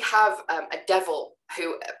if we have a devil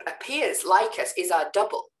who appears like us, is our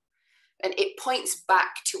double, and it points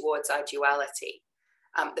back towards our duality.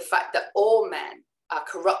 The fact that all men are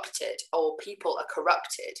corrupted, all people are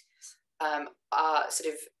corrupted, are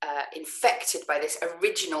sort of infected by this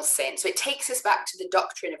original sin. So it takes us back to the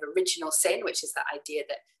doctrine of original sin, which is that idea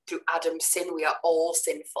that through Adam's sin we are all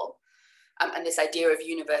sinful, and this idea of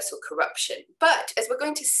universal corruption. But as we're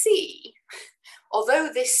going to see, although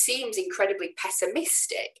this seems incredibly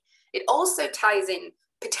pessimistic, it also ties in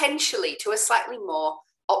potentially to a slightly more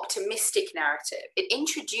optimistic narrative. It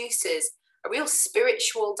introduces a real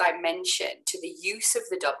spiritual dimension to the use of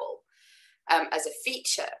the double as a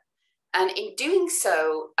feature. And in doing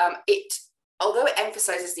so, although it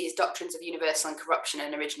emphasizes these doctrines of universal and corruption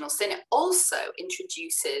and original sin, it also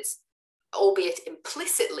introduces, albeit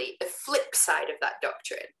implicitly, the flip side of that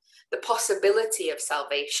doctrine, the possibility of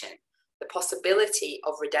salvation, the possibility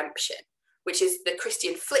of redemption, which is the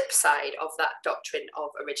Christian flip side of that doctrine of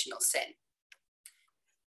original sin.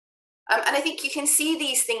 And I think you can see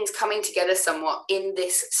these things coming together somewhat in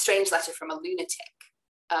this Strange Letter from a Lunatic,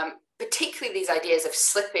 particularly these ideas of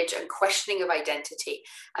slippage and questioning of identity,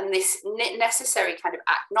 and this necessary kind of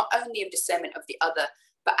act, not only of discernment of the other,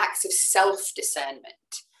 but acts of self-discernment.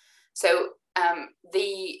 So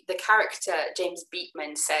the character, James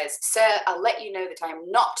Beatman, says, "Sir, I'll let you know that I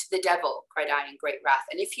am not the devil," cried I in great wrath,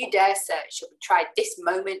 "and if you dare, sir, it shall be tried this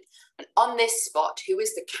moment, and on this spot, who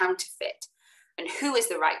is the counterfeit? And who is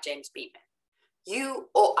the right James Beatman? You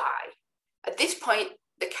or I?" At this point,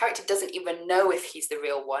 the character doesn't even know if he's the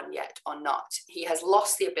real one yet or not. He has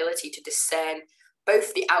lost the ability to discern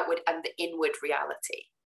both the outward and the inward reality.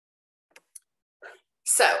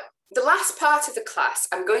 So, the last part of the class,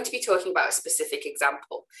 I'm going to be talking about a specific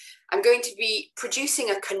example. I'm going to be producing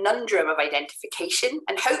a conundrum of identification,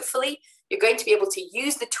 and hopefully you're going to be able to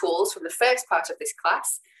use the tools from the first part of this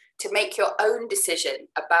class to make your own decision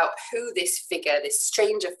about who this figure, this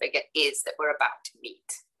stranger figure is that we're about to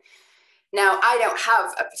meet. Now, I don't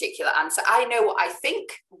have a particular answer. I know what I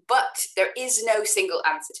think, but there is no single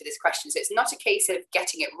answer to this question. So it's not a case of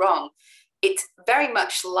getting it wrong. It's very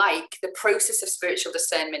much like the process of spiritual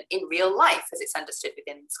discernment in real life, as it's understood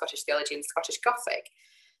within Scottish theology and Scottish Gothic,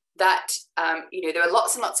 that, there are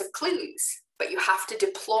lots and lots of clues, but you have to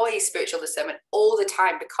deploy spiritual discernment all the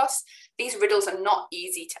time because these riddles are not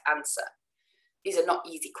easy to answer. These are not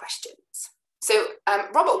easy questions. So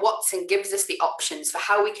Robert Watson gives us the options for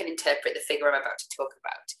how we can interpret the figure I'm about to talk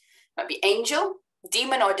about. It might be angel,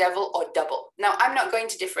 demon or devil, or double. Now, I'm not going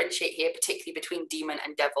to differentiate here particularly between demon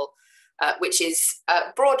and devil, which is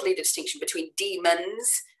broadly the distinction between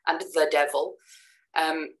demons and the devil.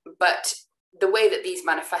 But the way that these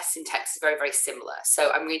manifest in text is very, very similar.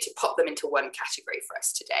 So I'm going to pop them into one category for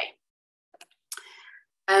us today.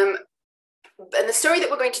 And the story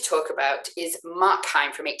that we're going to talk about is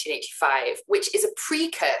Markheim from 1885, which is a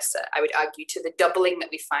precursor, I would argue, to the doubling that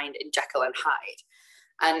we find in Jekyll and Hyde.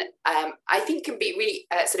 And I think can be really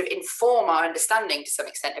sort of inform our understanding to some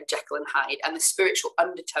extent of Jekyll and Hyde and the spiritual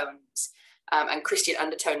undertones and Christian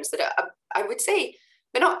undertones that are, I would say,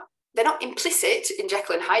 they're not implicit in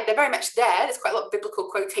Jekyll and Hyde. They're very much there. There's quite a lot of biblical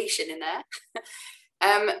quotation in there.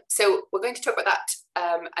 So we're going to talk about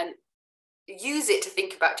that and use it to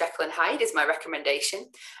think about Jekyll and Hyde is my recommendation.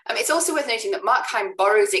 It's also worth noting that Markheim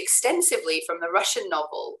borrows extensively from the Russian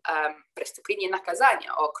novel Prestuplenije i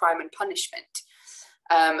Nakazание, or Crime and Punishment,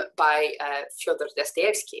 by Fyodor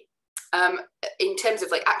Dostoevsky. In terms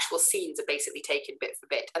of like actual scenes are basically taken bit for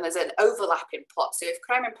bit, and there's an overlap in plot. So if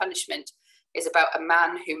Crime and Punishment is about a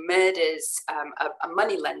man who murders a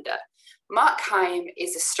moneylender, Markheim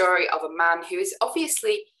is a story of a man who is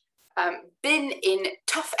obviously been in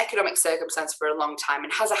tough economic circumstance for a long time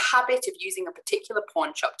and has a habit of using a particular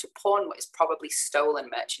pawn shop to pawn what is probably stolen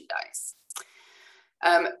merchandise.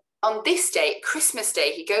 On this day, Christmas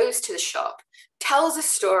Day, he goes to the shop, tells a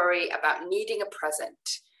story about needing a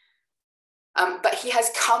present, but he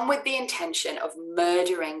has come with the intention of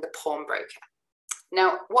murdering the pawnbroker.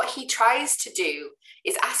 Now, what he tries to do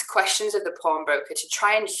is ask questions of the pawnbroker to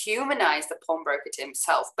try and humanize the pawnbroker to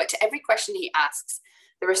himself, but to every question he asks,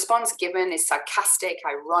 the response given is sarcastic,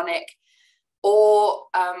 ironic, or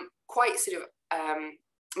quite sort of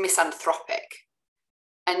misanthropic.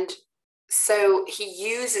 And so he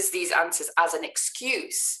uses these answers as an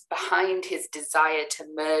excuse behind his desire to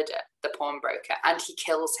murder the pawnbroker, and he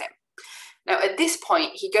kills him. Now, at this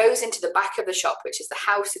point, he goes into the back of the shop, which is the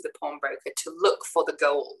house of the pawnbroker, to look for the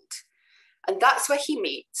gold. And that's where he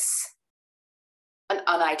meets an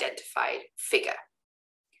unidentified figure.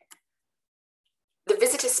 The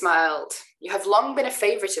visitor smiled. "You have long been a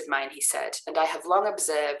favourite of mine," he said, "and I have long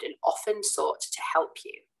observed and often sought to help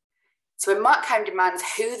you." So when Markheim demands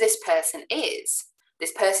who this person is,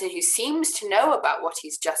 this person who seems to know about what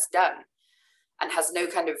he's just done and has no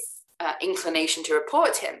kind of inclination to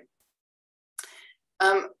report him,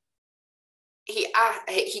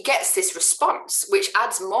 he gets this response, which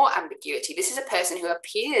adds more ambiguity. This is a person who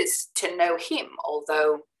appears to know him,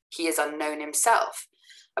 although he is unknown himself.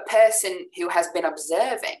 A person who has been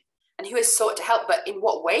observing and who has sought to help, but in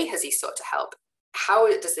what way has he sought to help? How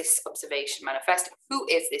does this observation manifest? Who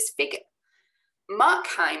is this figure?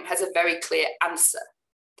 Markheim has a very clear answer.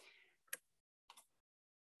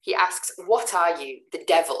 He asks, "What are you?" The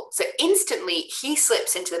devil. So instantly he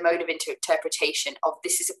slips into the mode of interpretation of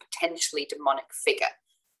this is a potentially demonic figure.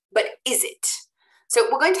 But is it? So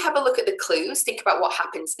we're going to have a look at the clues, think about what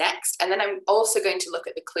happens next, and then I'm also going to look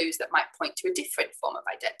at the clues that might point to a different form of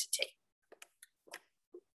identity.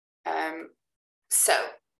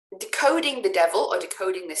 So decoding the devil, or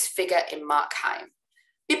decoding this figure in Markheim.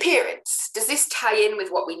 The appearance. Does this tie in with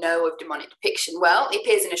what we know of demonic depiction? Well, he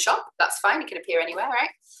appears in a shop. That's fine. He can appear anywhere,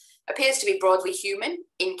 right? Appears to be broadly human,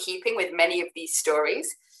 in keeping with many of these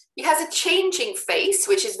stories. He has a changing face,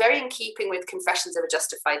 which is very in keeping with Confessions of a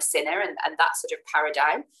Justified Sinner and that sort of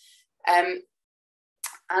paradigm. And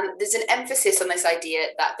there's an emphasis on this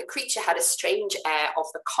idea that the creature had a strange air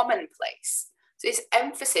of the commonplace. So this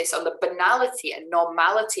emphasis on the banality and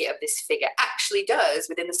normality of this figure actually does,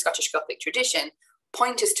 within the Scottish Gothic tradition,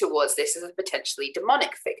 point us towards this as a potentially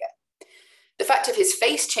demonic figure. The fact of his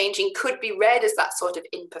face changing could be read as that sort of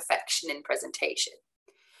imperfection in presentation.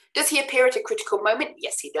 Does he appear at a critical moment?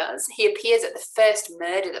 Yes, he does. He appears at the first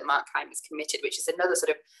murder that Markheim has committed, which is another sort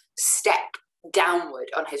of step downward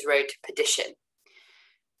on his road to perdition.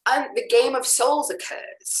 And the game of souls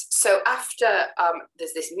occurs. So after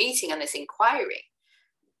there's this meeting and this inquiry,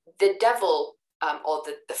 the devil or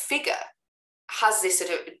the figure has this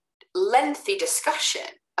sort of lengthy discussion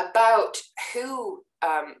about who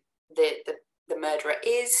the murderer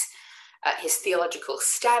is, his theological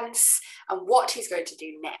stance, and what he's going to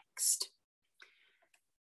do next.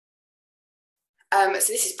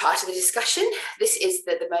 So this is part of the discussion. This is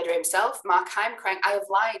the murderer himself, Markheim, crying, I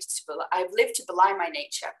have lived to belie my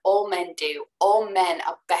nature. All men do. All men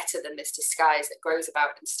are better than this disguise that grows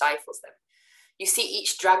about and stifles them. You see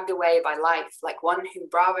each dragged away by life, like one whom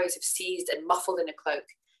bravos have seized and muffled in a cloak.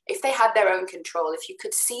 If they had their own control, if you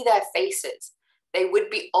could see their faces, they would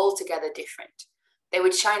be altogether different. They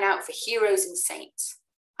would shine out for heroes and saints.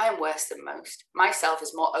 I am worse than most. Myself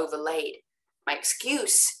is more overlaid. My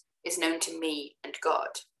excuse is known to me and God.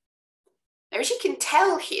 Now, as you can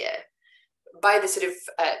tell here, by the sort of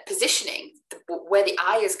positioning, where the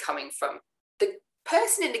eye is coming from, the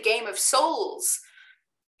person in the game of souls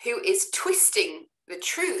who is twisting the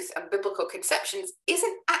truth and biblical conceptions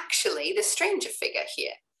isn't actually the stranger figure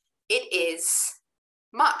here. It is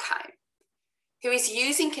Markheim, who is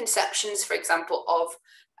using conceptions, for example, of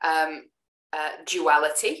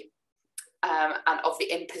duality and of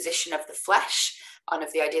the imposition of the flesh, and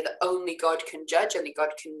of the idea that only God can judge, only God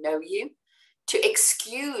can know you, to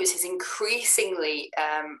excuse his increasingly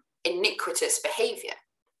iniquitous behavior.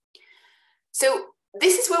 So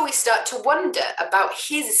this is where we start to wonder about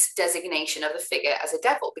his designation of the figure as a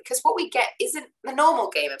devil, because what we get isn't the normal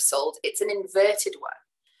game of souls, it's an inverted one.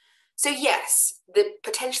 So yes, the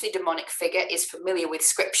potentially demonic figure is familiar with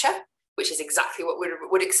scripture, which is exactly what we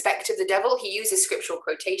would expect of the devil. He uses scriptural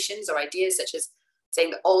quotations or ideas such as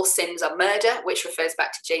saying that all sins are murder, which refers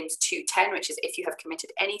back to James 2:10, which is if you have committed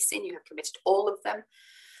any sin, you have committed all of them.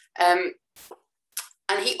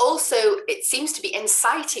 And he also, it seems to be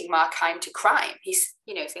inciting Markheim to crime. He's,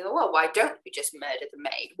 saying, oh, well, why don't you just murder the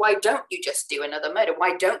maid? Why don't you just do another murder?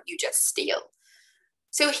 Why don't you just steal?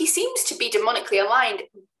 So he seems to be demonically aligned,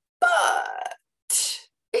 but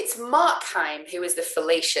it's Markheim who is the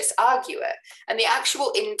fallacious arguer, and the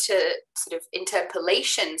actual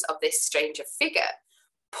interpolations of this stranger figure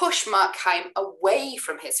push Markheim away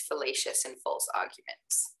from his fallacious and false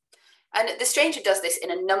arguments. And the stranger does this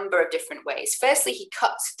in a number of different ways. Firstly, he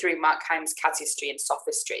cuts through Markheim's casuistry and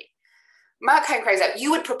sophistry. Markheim cries out,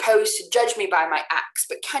 you would propose to judge me by my acts,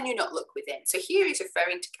 but can you not look within? So here he's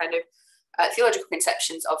referring to kind of theological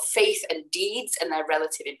conceptions of faith and deeds and their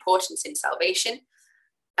relative importance in salvation.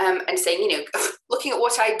 And saying, looking at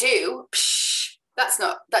what I do, that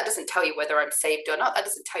doesn't tell you whether I'm saved or not. That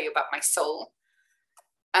doesn't tell you about my soul.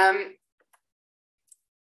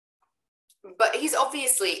 But he's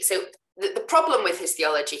obviously, so the problem with his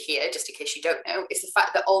theology here, just in case you don't know, is the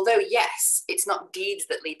fact that although, yes, it's not deeds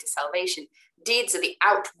that lead to salvation, deeds are the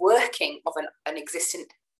outworking of an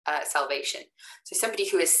existent salvation. So somebody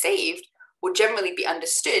who is saved will generally be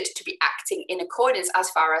understood to be acting in accordance as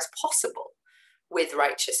far as possible with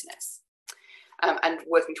righteousness and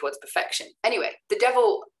working towards perfection. Anyway, the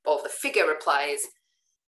devil, or the figure, replies,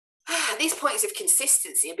 these points of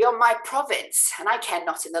consistency are beyond my province, and I care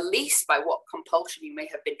not in the least by what compulsion you may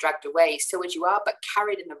have been dragged away, so as you are but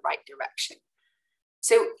carried in the right direction.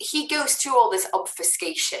 So he goes through all this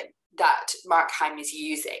obfuscation that Markheim is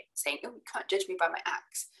using, saying, oh, you can't judge me by my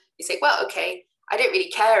acts. You say, well, okay, I don't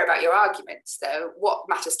really care about your arguments, though. What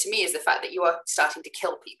matters to me is the fact that you are starting to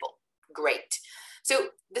kill people. Great. So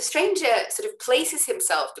the stranger sort of places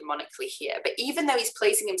himself demonically here, but even though he's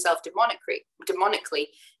placing himself demonically,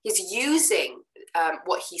 he's using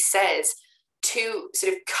what he says to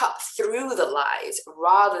sort of cut through the lies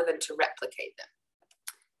rather than to replicate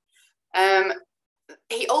them.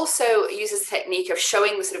 He also uses the technique of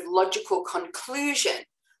showing the sort of logical conclusion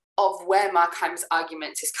of where Markheim's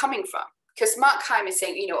argument is coming from. Because Markheim is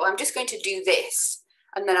saying, I'm just going to do this,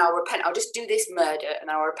 and then I'll repent. I'll just do this murder,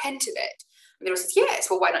 and I'll repent of it. And the other says, yes,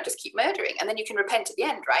 well, why not just keep murdering? And then you can repent at the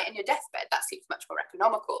end, right? In your deathbed. That seems much more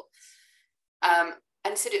economical.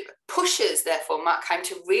 And sort of pushes, therefore, Markheim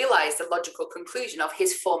to realize the logical conclusion of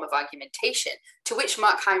his form of argumentation, to which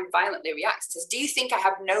Markheim violently reacts. Says, do you think I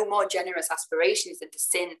have no more generous aspirations than to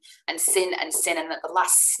sin and sin and sin and at the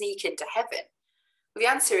last sneak into heaven? Well, the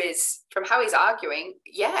answer is, from how he's arguing,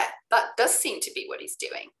 yeah, that does seem to be what he's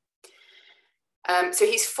doing. So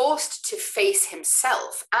he's forced to face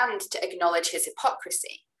himself and to acknowledge his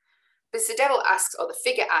hypocrisy. Because the devil asks, or the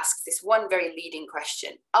figure asks, this one very leading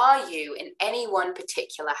question: are you, in any one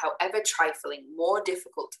particular, however trifling, more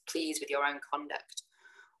difficult to please with your own conduct?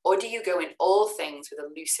 Or do you go in all things with a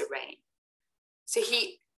looser rein? So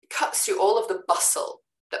he cuts through all of the bustle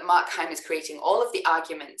that Markheim is creating, all of the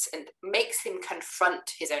arguments, and makes him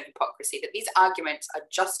confront his own hypocrisy, that these arguments are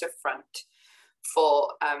just a front for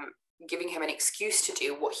giving him an excuse to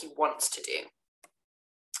do what he wants to do.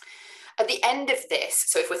 At the end of this,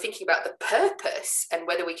 so if we're thinking about the purpose and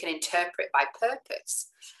whether we can interpret by purpose,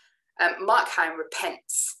 Markheim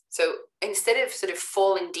repents. So instead of sort of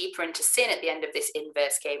falling deeper into sin at the end of this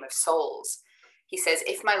inverse game of souls, he says,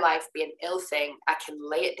 if my life be an ill thing, I can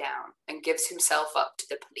lay it down, and gives himself up to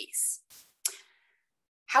the police.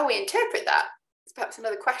 How we interpret that is perhaps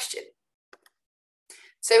another question.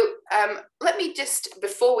 So let me just,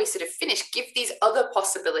 before we sort of finish, give these other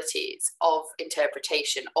possibilities of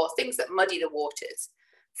interpretation, or things that muddy the waters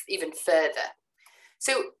even further.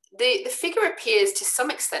 So the figure appears to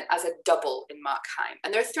some extent as a double in Markheim.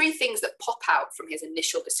 And there are three things that pop out from his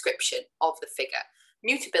initial description of the figure: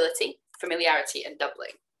 mutability, familiarity, and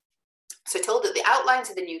doubling. So told that the outlines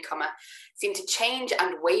of the newcomer seem to change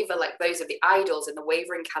and waver like those of the idols in the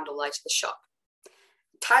wavering candlelight of the shop.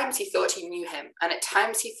 At times he thought he knew him, and at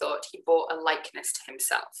times he thought he bore a likeness to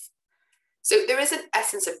himself. So there is an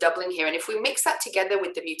essence of doubling here, and if we mix that together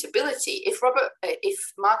with the mutability, if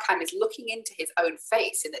Markheim is looking into his own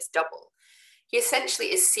face in this double, he essentially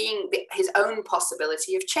is seeing his own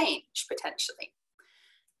possibility of change, potentially,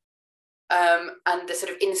 and the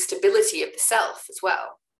sort of instability of the self as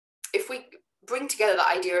well. If we bring together the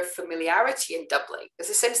idea of familiarity and doubling, there's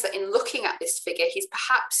a sense that in looking at this figure, he's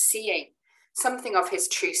perhaps seeing something of his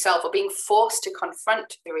true self, or being forced to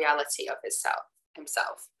confront the reality of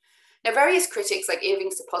himself. Now, various critics like Irving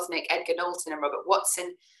Sapoznik, Edgar Knowlton, and Robert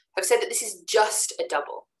Watson have said that this is just a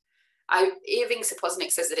double. Irving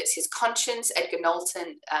Sapoznik says that it's his conscience, Edgar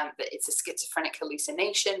Knowlton that it's a schizophrenic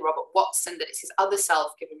hallucination, Robert Watson that it's his other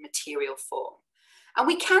self given material form. And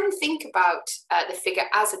we can think about the figure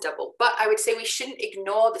as a double, but I would say we shouldn't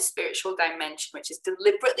ignore the spiritual dimension, which is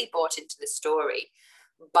deliberately brought into the story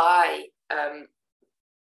by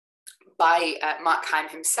Markheim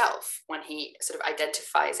himself when he sort of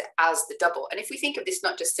identifies it as the double. And if we think of this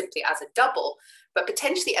not just simply as a double, but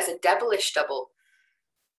potentially as a devilish double,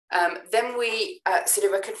 then we sort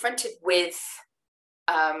of are confronted with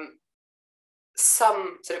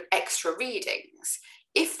some sort of extra readings.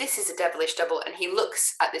 If this is a devilish double and he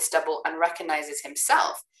looks at this double and recognizes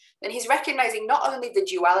himself, then he's recognizing not only the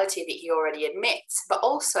duality that he already admits, but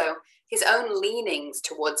also his own leanings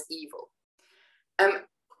towards evil.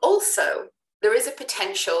 Also, there is a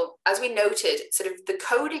potential, as we noted, sort of the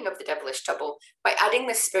coding of the devilish double by adding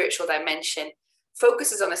this spiritual dimension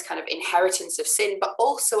focuses on this kind of inheritance of sin, but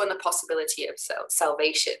also on the possibility of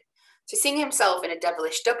salvation. So seeing himself in a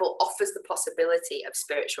devilish double offers the possibility of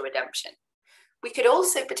spiritual redemption. We could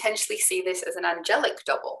also potentially see this as an angelic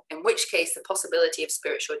double, in which case the possibility of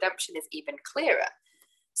spiritual redemption is even clearer.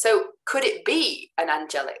 So could it be an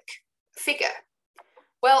angelic figure?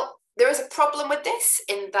 Well, there is a problem with this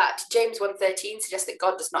in that James 1:13 suggests that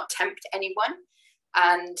God does not tempt anyone,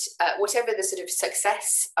 and whatever the sort of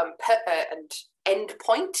success and end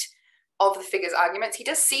point of the figure's arguments, he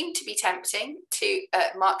does seem to be tempting to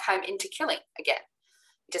Markheim into killing again.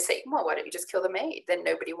 You just say, well, why don't you just kill the maid? Then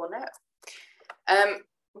nobody will know.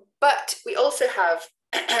 But we also have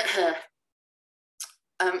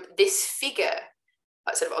this figure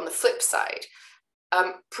sort of on the flip side,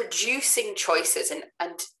 producing choices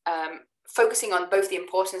and focusing on both the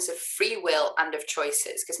importance of free will and of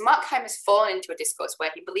choices, because Markheim has fallen into a discourse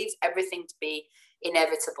where he believes everything to be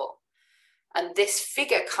inevitable. And this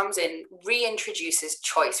figure comes in, reintroduces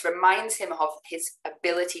choice, reminds him of his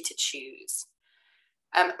ability to choose,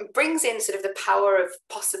 brings in sort of the power of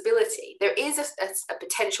possibility. There is a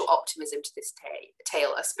potential optimism to this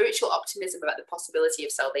tale, a spiritual optimism about the possibility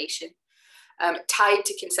of salvation, tied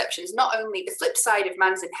to conceptions. Not only the flip side of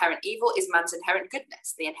man's inherent evil is man's inherent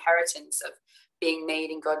goodness, the inheritance of being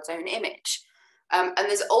made in God's own image. And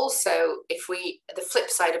there's also, the flip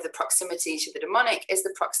side of the proximity to the demonic is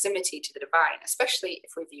the proximity to the divine, especially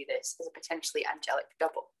if we view this as a potentially angelic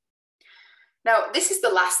double. Now, this is the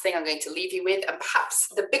last thing I'm going to leave you with, and perhaps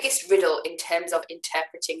the biggest riddle in terms of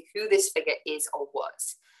interpreting who this figure is or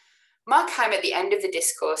was. Markheim, at the end of the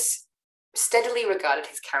discourse, steadily regarded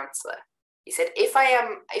his counselor. He said, if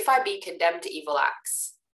I be condemned to evil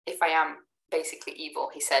acts, if I am basically evil,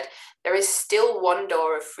 he said, there is still one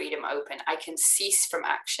door of freedom open. I can cease from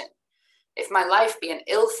action. If my life be an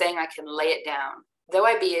ill thing, I can lay it down. Though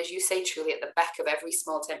I be, as you say truly, at the beck of every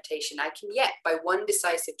small temptation, I can yet, by one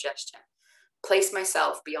decisive gesture, place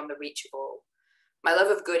myself beyond the reach of all. My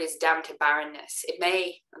love of good is damned to barrenness. It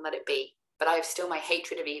may, and let it be, but I have still my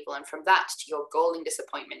hatred of evil, and from that to your galling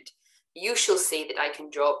disappointment, you shall see that I can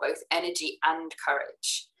draw both energy and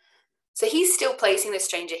courage. So he's still placing the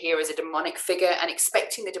stranger here as a demonic figure and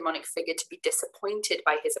expecting the demonic figure to be disappointed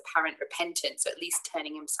by his apparent repentance, or at least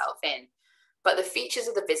turning himself in. But the features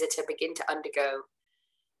of the visitor begin to undergo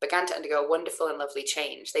began to undergo a wonderful and lovely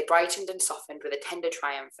change. They brightened and softened with a tender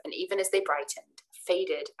triumph, and even as they brightened,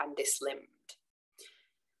 faded and dislimned.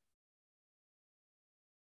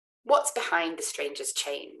 What's behind the stranger's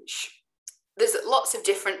change? There's lots of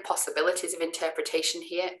different possibilities of interpretation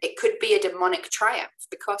here. It could be a demonic triumph,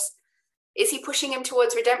 because is he pushing him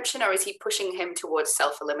towards redemption, or is he pushing him towards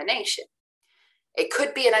self-elimination? It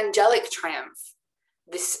could be an angelic triumph,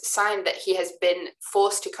 this sign that he has been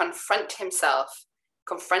forced to confront himself,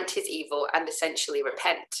 confront his evil, and essentially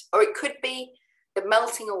repent. Or it could be the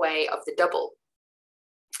melting away of the double,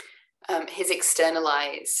 his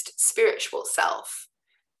externalized spiritual self,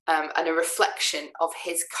 and a reflection of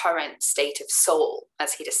his current state of soul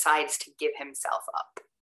as he decides to give himself up.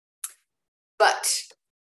 But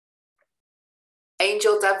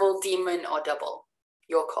angel, devil, demon, or double,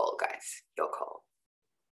 your call, guys, your call.